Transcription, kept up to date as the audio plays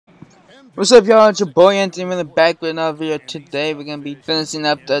What's up, y'all? It's your boy Anthony Wendler back with another video. Today we're gonna be finishing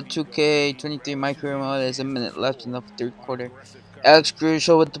up the 2K23 MyCareer Mode. There's a minute left in the third quarter. Alex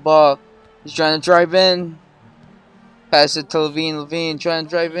Crucial with the ball. He's trying to drive in. Pass it to Levine. Levine trying to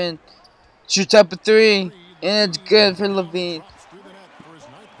drive in. Shoots up a three, and it's good for Levine.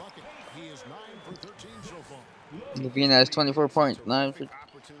 Levine has 24 points, 9 for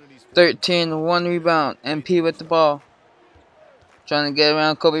 13, 1 rebound. MP with the ball. Trying to get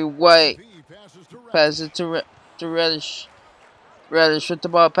around Kobe White. Passes it to Reddish. Reddish with the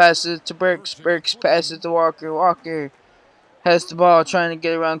ball. Passes it to Burks. Burks passes to Walker. Walker has the ball. Trying to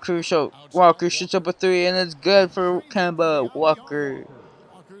get around Crucial. Walker shoots up a three. And it's good for Kemba Walker.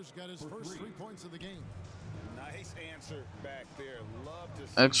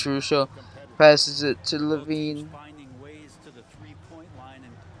 Alex Crucial passes it to Levine.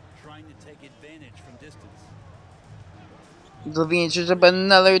 Levine shoots up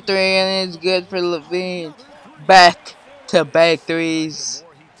another three, and it's good for Levine. Back-to-back threes.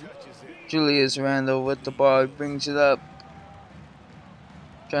 Julius Randle with the ball, brings it up.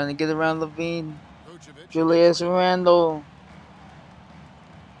 Trying to get around Levine. Julius Randle.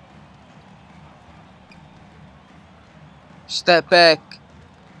 Step back.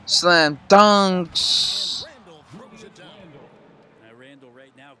 Slam dunks. Randle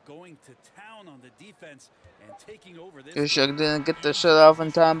right now going to town on the defense and taking over this. Crucial didn't get the shut off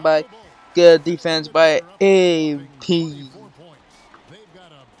in time by good defense by AP. They've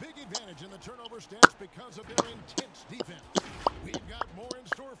got a big advantage in the turnover stats because of their intense defense. We've got more in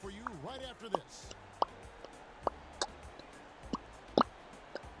store for you right after this.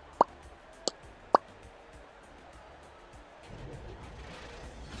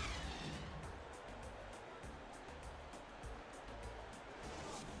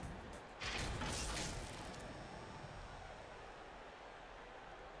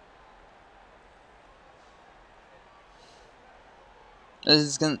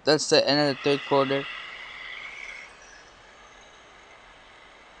 That's the end of the third quarter. And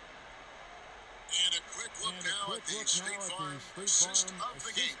a quick look now at the State Farm assist of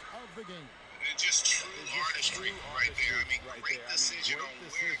the game. And just true artistry right there. I mean, great decision on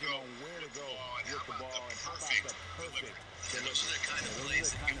where to go and how about the perfect delivery. And those are the kind of plays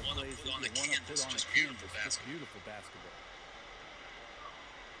that you want to put on the canvas. Just beautiful basketball.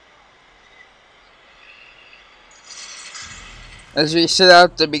 As we sit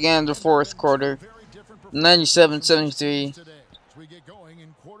out the beginning of the fourth quarter, 97-73.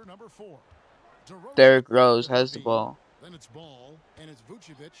 Derrick Rose has the ball. Then it's Ball, and it's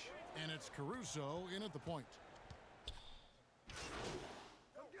Vucevic, and it's Caruso in at the point.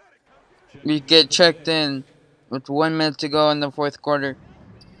 We get checked in with 1 minute to go in the fourth quarter.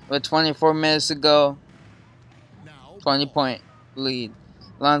 With 24 minutes to go, 20-point lead.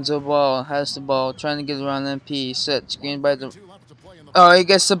 Lonzo Ball has the ball, trying to get around MP. Set screen by the. Oh, he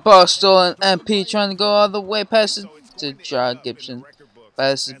gets the ball stolen. MP trying to go all the way. Passes to John Gibson.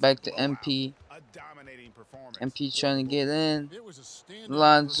 Passes back to MP. MP trying to get in.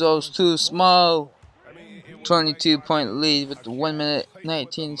 Lonzo's too small. 22-point lead with 1 minute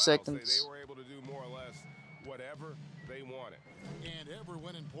 19 seconds.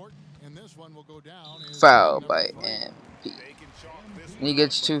 Foul by MP. And he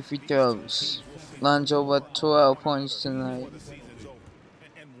gets 2 free throws. Lonzo with 12 points tonight.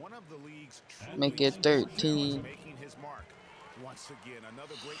 Make it 13.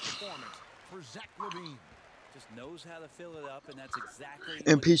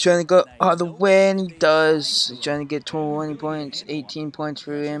 MP trying to go all the way, and he does. He's trying to get 20 points, 18 points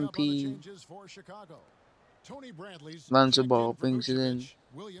for MP. Lonzo Ball brings it in.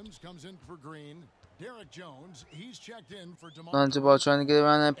 Lonzo Ball trying to get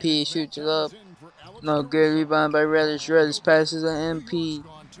around MP, shoots it up. No good rebound by Reddish. Reddish passes on MP.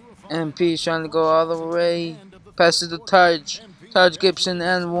 MP's trying to go all the way. Passes to Taj. Taj Gibson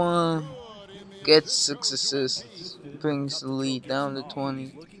and 1. Gets 6 assists. Brings the lead down to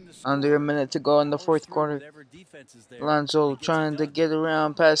 20. Under a minute to go in the fourth quarter. Lonzo trying to get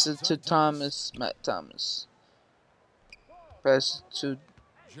around. Passes to Thomas. Matt Thomas. Passes to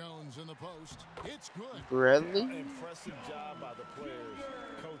Bradley.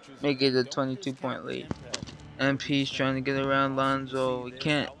 Make it a 22-point lead. MP's trying to get around Lonzo. He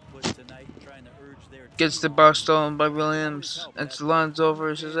can't. Gets the ball stolen by Williams. It's Lonzo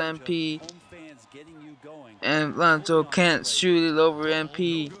versus MP. And Lonzo can't shoot it over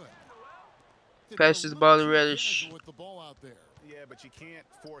MP. Passes the ball to Reddish. Yeah, but you can't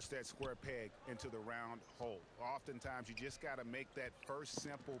force that square peg into the round hole. Oftentimes, you just got to make that first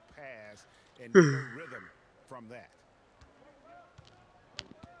simple pass and get a rhythm from that.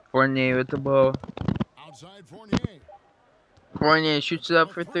 Fournier with the ball. Outside Fournier. Fournier shoots it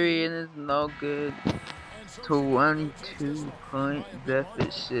up for three and it's no good. 22-point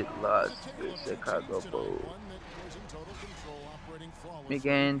deficit loss for Chicago Bulls.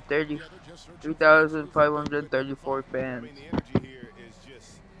 Again, 33,534 fans. The energy here is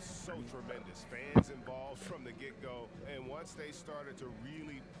just so tremendous. Fans involved from the get-go, and once they started to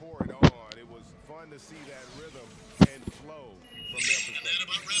really pour it on, it was fun to see that rhythm and flow from their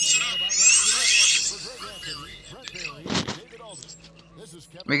perspective.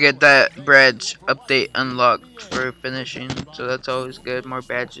 We get that badge update unlocked for finishing, so that's always good. More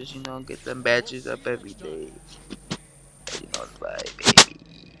badges, you know, get them badges up every day. You know the vibe, baby.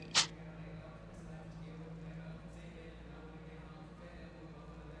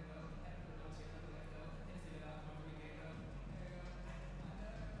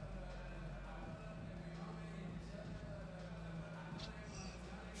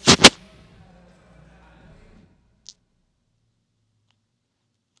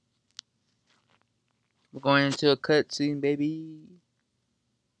 We're going into a cutscene, baby.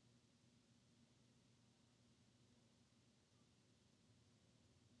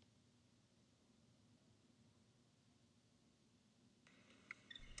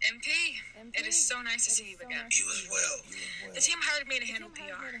 MP, it is so nice to see you again. You as well. The team hired me to handle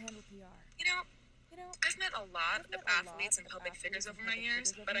PR. You know, I've met a lot of athletes and public figures over my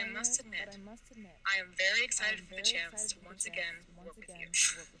years, but I must admit, I am very excited for the chance to once again work with you.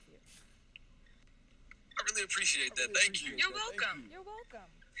 I really appreciate that. Thank you. You're welcome. You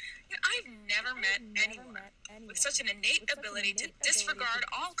know, I've never met anyone with such an innate ability to disregard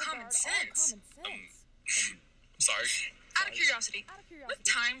all common sense. Sorry. Out of curiosity, what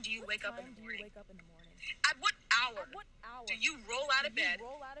time do you wake up in the morning? At what hour do you roll out of bed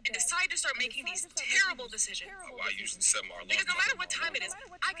and decide to start making these terrible decisions? Oh, I usually set my alarm. Because no matter what time it is,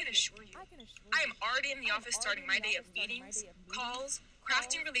 I can assure you, I am already in the office starting my day of meetings, calls,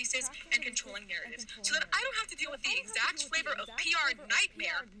 crafting releases, and controlling narratives, so that I don't have to deal with the exact flavor of PR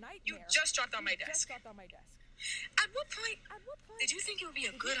nightmare you just dropped on my desk. At what point did you think it would be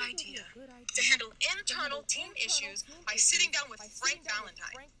a good idea to handle internal team issues by sitting down with Frank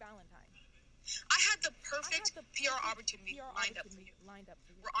Valentine? I had the perfect PR opportunity lined up for you.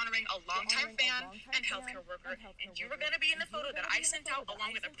 We're honoring a longtime fan and healthcare worker, and you were going to be in the photo that I sent out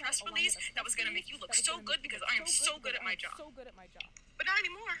along with a press release that was going to make you look so good because I am so good at my job. But not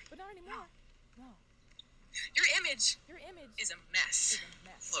anymore. No. Your image is a mess.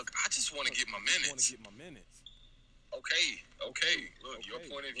 Look, I just want to get my minutes. Okay. Look, your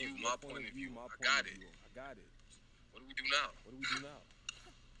point of view, my point of view. I got it. What do we do now?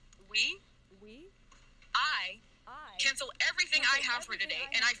 I cancel everything I have for today,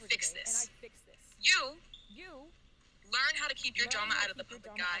 and I fix this. You learn how to keep your drama out of the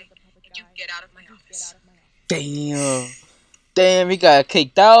public eye, and you get out of my office. Damn, we got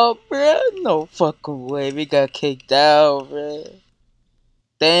kicked out, bruh. No fucking way, we got kicked out, bruh.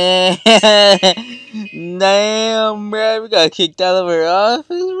 Damn, bruh, we got kicked out of our office,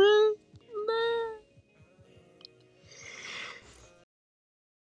 bruh.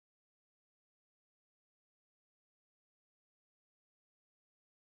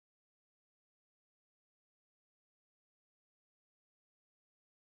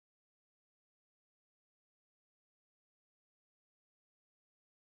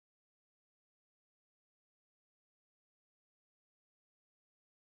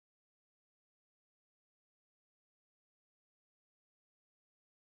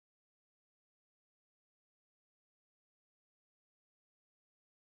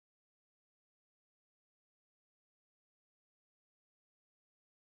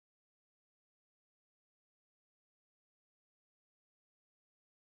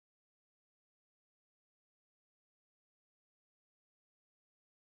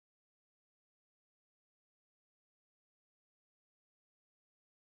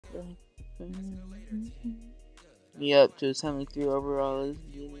 Yep, to 73 overall. Let's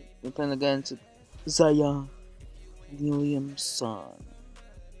get it. We're playing against Zion Williamson.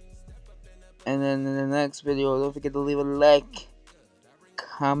 And then in the next video, don't forget to leave a like,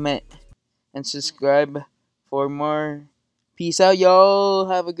 comment, and subscribe for more. Peace out, y'all.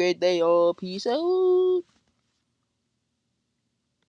 Have a great day, y'all. Peace out.